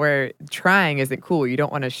 Yeah, where trying isn't cool. You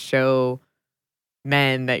don't want to show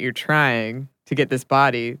men that you're trying to get this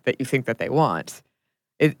body that you think that they want.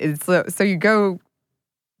 It's so you go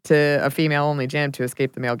to a female-only gym to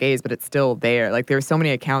escape the male gaze, but it's still there. Like, there's so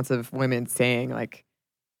many accounts of women saying, like,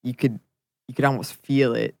 you could almost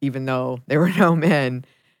feel it, even though there were no men.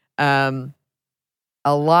 A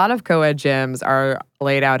lot of co-ed gyms are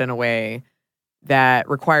laid out in a way that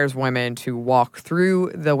requires women to walk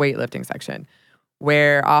through the weightlifting section,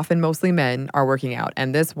 where often mostly men are working out.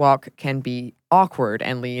 And this walk can be awkward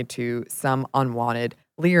and lead to some unwanted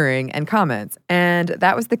leering and comments. And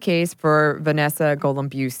that was the case for Vanessa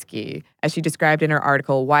Golombiewski, as she described in her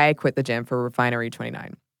article, Why I Quit the Gym for Refinery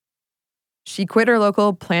 29. She quit her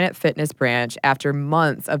local Planet Fitness branch after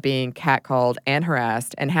months of being catcalled and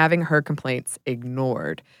harassed and having her complaints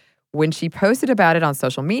ignored. When she posted about it on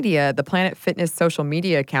social media, the Planet Fitness social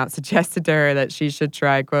media account suggested to her that she should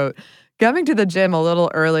try, quote, coming to the gym a little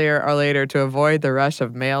earlier or later to avoid the rush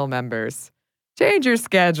of male members. Change your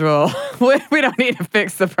schedule. We don't need to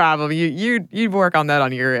fix the problem. You work on that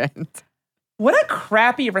on your end. What a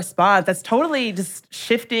crappy response. That's totally just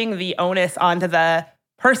shifting the onus onto the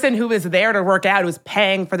person who is there to work out, who's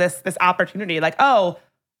paying for this opportunity. Like, oh,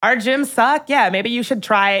 our gyms suck? Yeah, maybe you should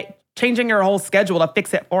try changing your whole schedule to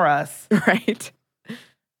fix it for us. Right.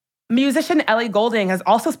 Musician Ellie Goulding has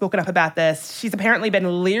also spoken up about this. She's apparently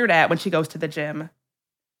been leered at when she goes to the gym.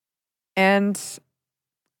 And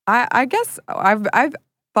I guess I've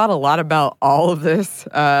thought a lot about all of this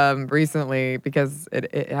recently because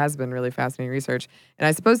it has been really fascinating research. And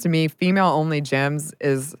I suppose to me, female-only gyms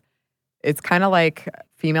it's kind of like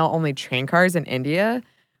female-only train cars in India,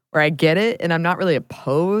 where I get it and I'm not really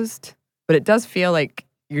opposed, but it does feel like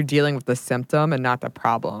you're dealing with the symptom and not the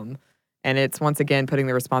problem. And it's once again putting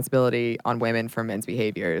the responsibility on women for men's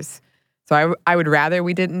behaviors. So I would rather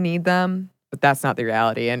we didn't need them, but that's not the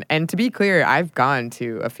reality. And to be clear, I've gone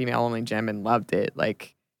to a female-only gym and loved it.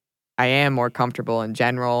 Like, I am more comfortable in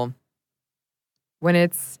general when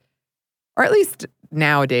it's, or at least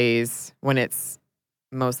nowadays when it's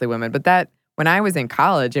mostly women. But that when I was in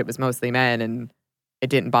college, it was mostly men and it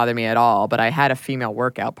didn't bother me at all. But I had a female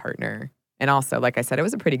workout partner. And also, like I said, it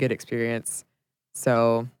was a pretty good experience.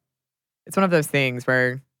 So it's one of those things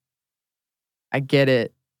where I get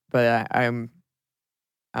it, but I'm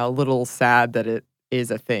a little sad that it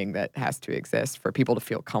is a thing that has to exist for people to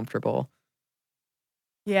feel comfortable.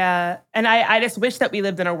 Yeah. And I just wish that we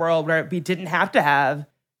lived in a world where we didn't have to have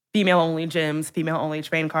female-only gyms, female-only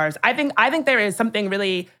train cars. I think there is something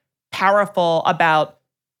really powerful about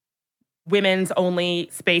women's only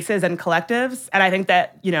spaces and collectives. And I think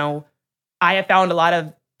that, I have found a lot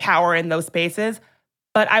of power in those spaces,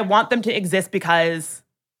 but I want them to exist because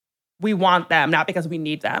we want them, not because we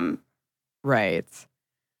need them. Right.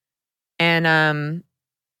 And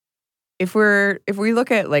if we look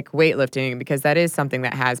at like weightlifting, because that is something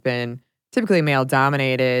that has been typically male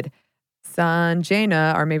dominated,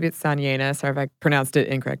 Sanjana, or maybe it's Sanyana, sorry if I pronounced it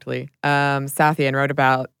incorrectly, Sathian wrote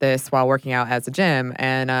about this while working out as a gym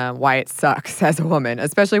and why it sucks as a woman,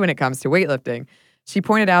 especially when it comes to weightlifting. She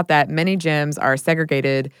pointed out that many gyms are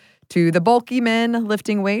segregated to the bulky men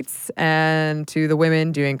lifting weights and to the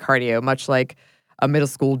women doing cardio, much like a middle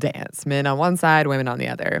school dance. Men on one side, women on the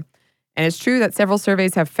other. And it's true that several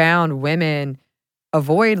surveys have found women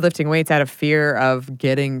avoid lifting weights out of fear of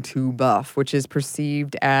getting too buff, which is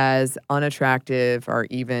perceived as unattractive or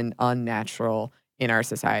even unnatural in our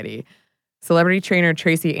society. Celebrity trainer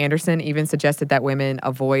Tracy Anderson even suggested that women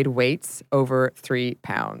avoid weights over 3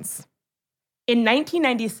 pounds. In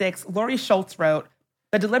 1996, Laurie Schultz wrote,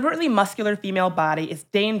 "The deliberately muscular female body is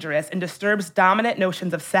dangerous and disturbs dominant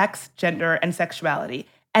notions of sex, gender, and sexuality,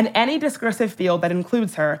 and any discursive field that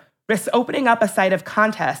includes her risks opening up a site of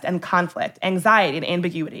contest and conflict, anxiety, and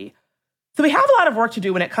ambiguity." So we have a lot of work to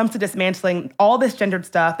do when it comes to dismantling all this gendered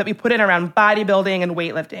stuff that we put in around bodybuilding and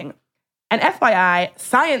weightlifting. And FYI,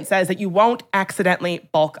 science says that you won't accidentally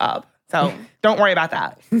bulk up. So don't worry about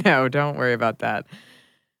that. No, don't worry about that.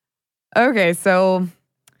 Okay, so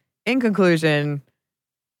in conclusion,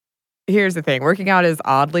 here's the thing. Working out is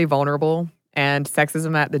oddly vulnerable, and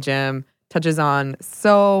sexism at the gym touches on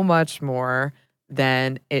so much more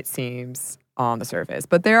than it seems on the surface.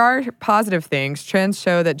 But there are positive things. Trends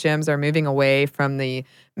show that gyms are moving away from the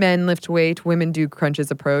men lift weight, women do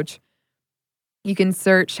crunches approach. You can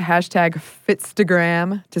search hashtag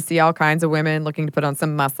Fitstagram to see all kinds of women looking to put on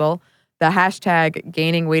some muscle. The hashtag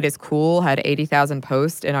gaining weight is cool had 80,000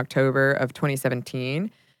 posts in October of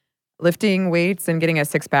 2017. Lifting weights and getting a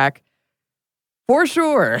six-pack, for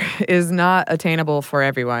sure, is not attainable for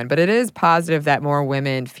everyone, but it is positive that more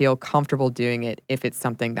women feel comfortable doing it if it's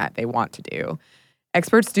something that they want to do.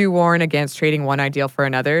 Experts do warn against trading one ideal for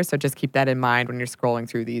another, so just keep that in mind when you're scrolling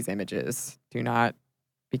through these images. Do not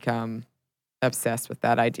become obsessed with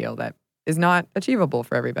that ideal that is not achievable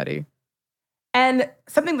for everybody. And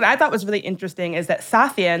something that I thought was really interesting is that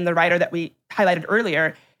Sathian, the writer that we highlighted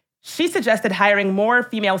earlier, she suggested hiring more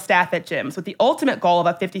female staff at gyms with the ultimate goal of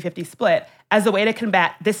a 50-50 split as a way to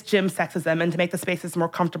combat this gym sexism and to make the spaces more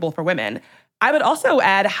comfortable for women. I would also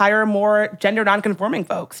add hire more gender nonconforming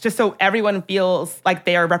folks, just so everyone feels like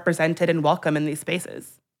they are represented and welcome in these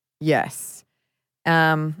spaces. Yes.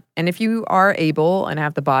 And if you are able and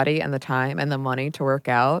have the body and the time and the money to work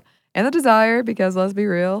out and the desire, because let's be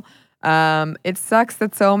real, It sucks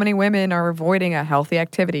that so many women are avoiding a healthy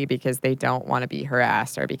activity because they don't want to be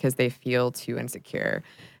harassed or because they feel too insecure.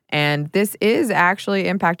 And this is actually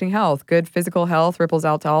impacting health. Good physical health ripples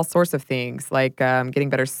out to all sorts of things like getting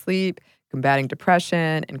better sleep, combating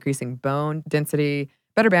depression, increasing bone density,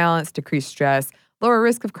 better balance, decreased stress, lower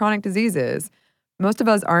risk of chronic diseases. Most of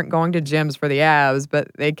us aren't going to gyms for the abs, but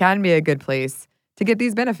they can be a good place to get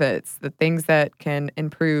these benefits, the things that can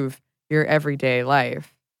improve your everyday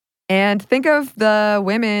life. And think of the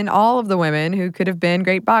women, all of the women who could have been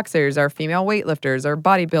great boxers or female weightlifters or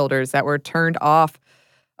bodybuilders that were turned off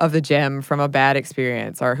of the gym from a bad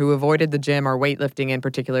experience or who avoided the gym or weightlifting in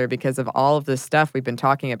particular because of all of this stuff we've been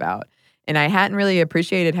talking about. And I hadn't really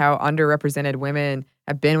appreciated how underrepresented women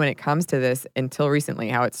have been when it comes to this until recently,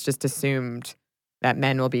 how it's just assumed that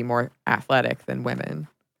men will be more athletic than women.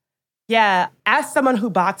 Yeah, as someone who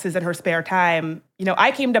boxes in her spare time,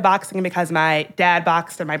 I came to boxing because my dad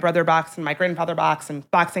boxed and my brother boxed and my grandfather boxed, and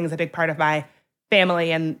boxing is a big part of my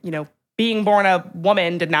family. And, being born a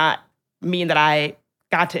woman did not mean that I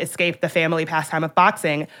got to escape the family pastime of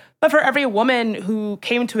boxing. But for every woman who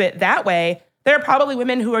came to it that way, there are probably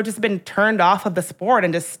women who are just been turned off of the sport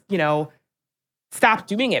and just, stopped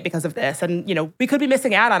doing it because of this. And, we could be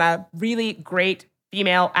missing out on a really great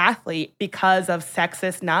female athlete because of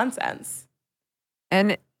sexist nonsense.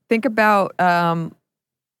 And think about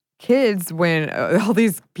kids when all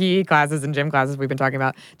these PE classes and gym classes we've been talking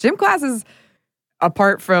about. Gym classes,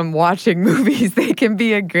 apart from watching movies, they can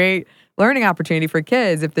be a great learning opportunity for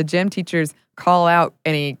kids if the gym teachers call out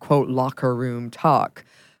any, quote, locker room talk,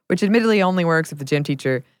 which admittedly only works if the gym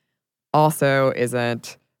teacher also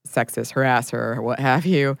isn't sexist, harasser, or what have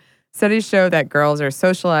you. Studies show that girls are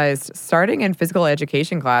socialized starting in physical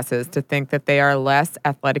education classes to think that they are less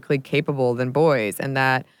athletically capable than boys and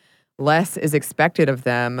that less is expected of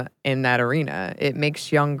them in that arena. It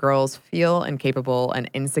makes young girls feel incapable and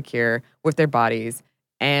insecure with their bodies,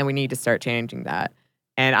 and we need to start changing that.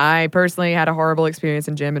 And I personally had a horrible experience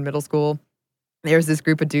in gym in middle school. There's this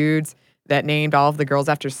group of dudes that named all of the girls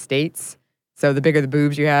after states. So the bigger the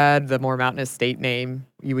boobs you had, the more mountainous state name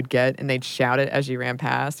you would get, and they'd shout it as you ran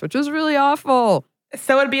past, which was really awful.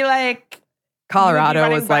 So it'd be like Colorado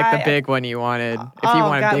was like the big one you wanted if you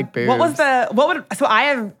wanted big boobs.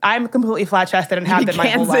 I'm completely flat chested and have been my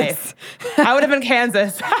whole life. I would have been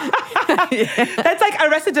Kansas. Yeah. That's like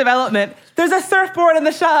Arrested Development. There's a surfboard in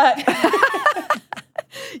the shot.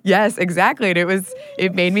 Yes, exactly. And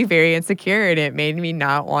it made me very insecure and it made me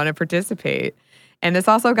not want to participate. And this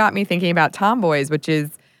also got me thinking about tomboys, which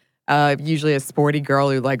is usually a sporty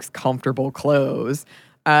girl who likes comfortable clothes.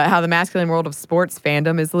 How the masculine world of sports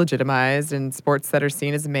fandom is legitimized and sports that are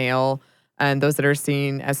seen as male and those that are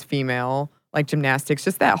seen as female, like gymnastics,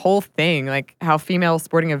 just that whole thing, like how female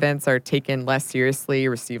sporting events are taken less seriously,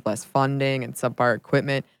 receive less funding and subpar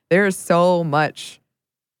equipment. There is so much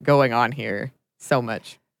going on here. So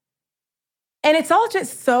much. And it's all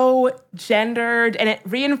just so gendered, and it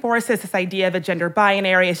reinforces this idea of a gender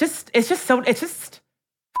binary. It's just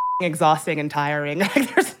exhausting and tiring.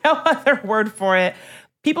 Like, there's no other word for it.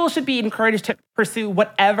 People should be encouraged to pursue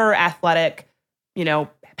whatever athletic,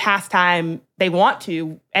 pastime they want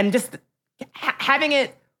to, and just having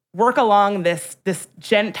it work along this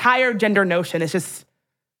entire gender notion is just,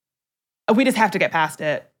 we just have to get past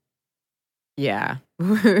it. Yeah,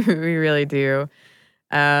 we really do.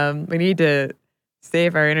 We need to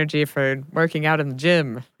save our energy for working out in the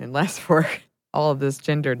gym and less for all of this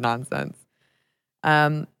gendered nonsense.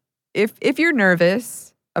 If you're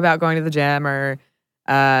nervous about going to the gym or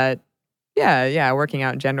working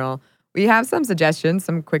out in general, we have some suggestions,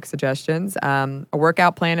 some quick suggestions. A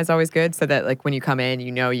workout plan is always good so that like when you come in,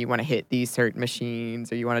 you want to hit these certain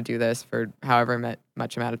machines or you want to do this for however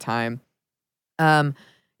much amount of time.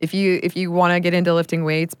 If you want to get into lifting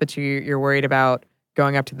weights, but you're worried about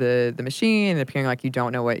going up to the machine and appearing like you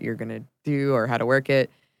don't know what you're going to do or how to work it,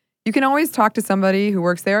 you can always talk to somebody who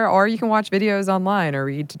works there, or you can watch videos online or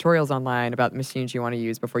read tutorials online about the machines you want to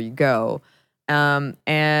use before you go.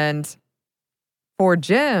 And for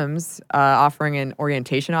gyms, offering an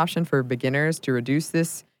orientation option for beginners to reduce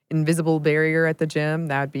this invisible barrier at the gym,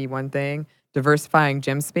 that would be one thing. Diversifying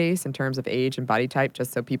gym space in terms of age and body type,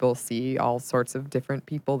 just so people see all sorts of different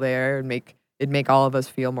people there and make all of us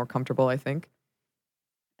feel more comfortable, I think.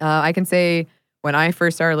 I can say when I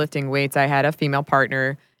first started lifting weights, I had a female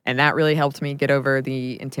partner, and that really helped me get over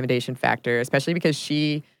the intimidation factor, especially because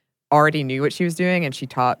she already knew what she was doing and she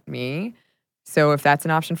taught me. So if that's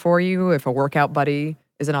an option for you, if a workout buddy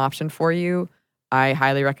is an option for you, I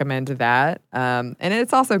highly recommend that. And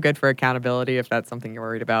it's also good for accountability if that's something you're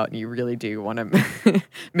worried about and you really do want to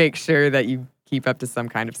make sure that you keep up to some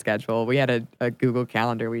kind of schedule. We had a Google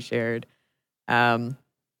Calendar we shared.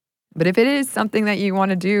 But if it is something that you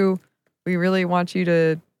want to do, we really want you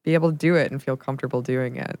to be able to do it and feel comfortable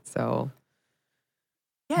doing it. So,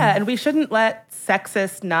 yeah, and we shouldn't let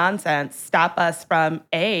sexist nonsense stop us from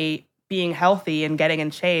A, being healthy and getting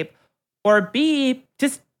in shape, or B,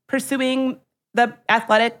 just pursuing the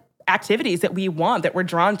athletic activities that we want, that we're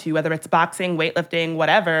drawn to, whether it's boxing, weightlifting,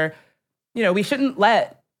 whatever. We shouldn't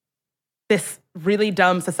let this really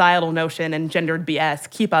dumb societal notion and gendered BS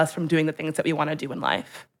keep us from doing the things that we want to do in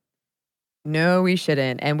life. No, we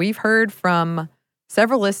shouldn't. And we've heard from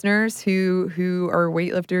several listeners who are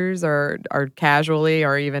weightlifters or are casually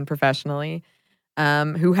or even professionally,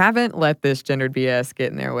 who haven't let this gendered BS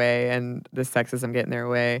get in their way and the sexism get in their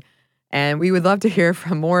way. And we would love to hear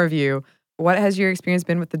from more of you. What has your experience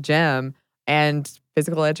been with the gym and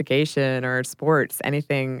physical education or sports,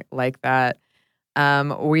 anything like that?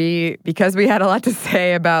 Because we had a lot to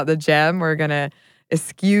say about the gym, we're going to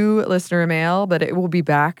eschew listener mail, but it will be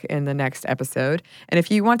back in the next episode. And if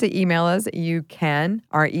you want to email us, you can.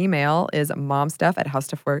 Our email is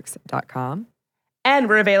momstuff@howstuffworks.com. And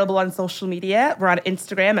we're available on social media. We're on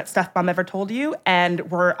Instagram at Stuff Mom Ever Told You, and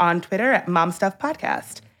we're on Twitter at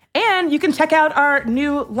MomStuffPodcast. And you can check out our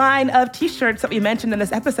new line of t-shirts that we mentioned in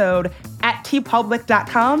this episode at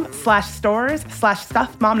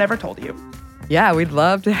tpublic.com/stores/Stuff Mom Never Told You. Yeah, we'd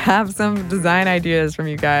love to have some design ideas from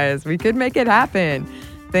you guys. We could make it happen.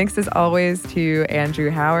 Thanks as always to Andrew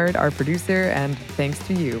Howard, our producer, and thanks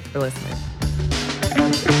to you for listening.